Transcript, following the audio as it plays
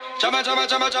Chubba in the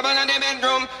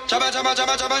bedroom. Chubba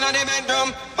in the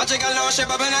bedroom. Watch a girl now she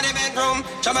bubble in the bedroom.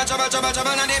 Chubba in the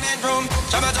bedroom.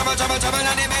 Chubba in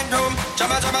the bedroom.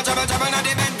 Chubba in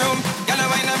the bedroom. Girl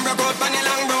wine and broke out on the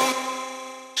long broom.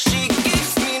 She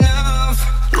gives me love,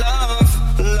 love,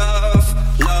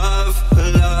 love, love,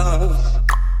 love.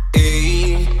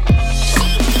 Hey.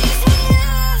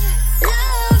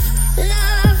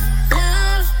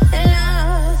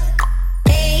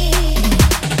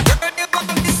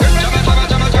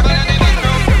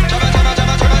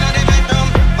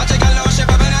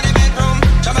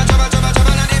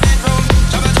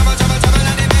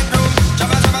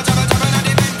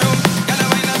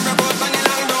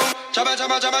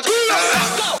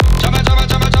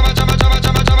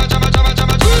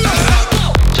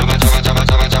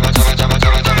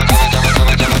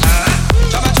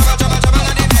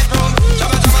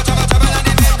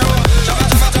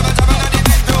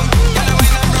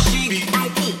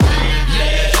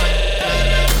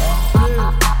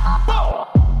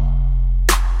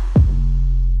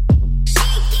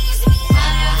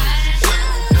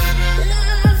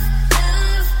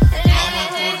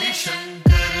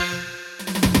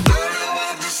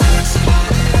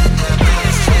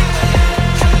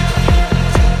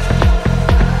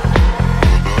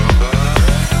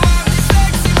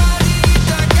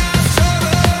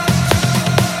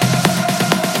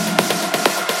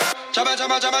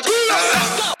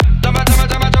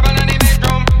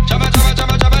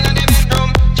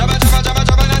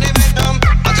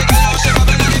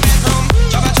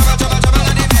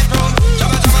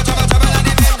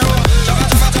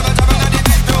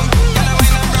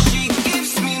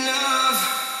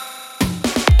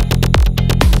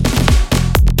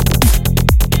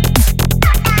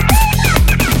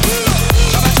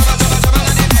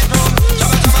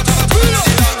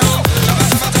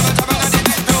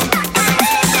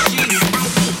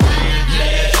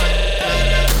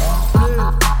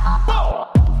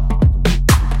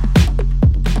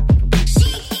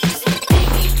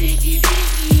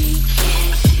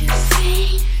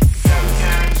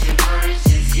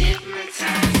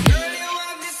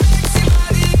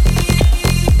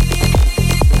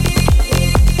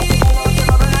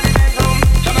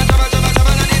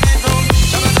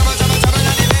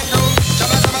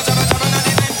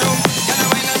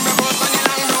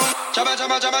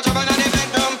 Chubba in the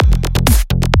bedroom.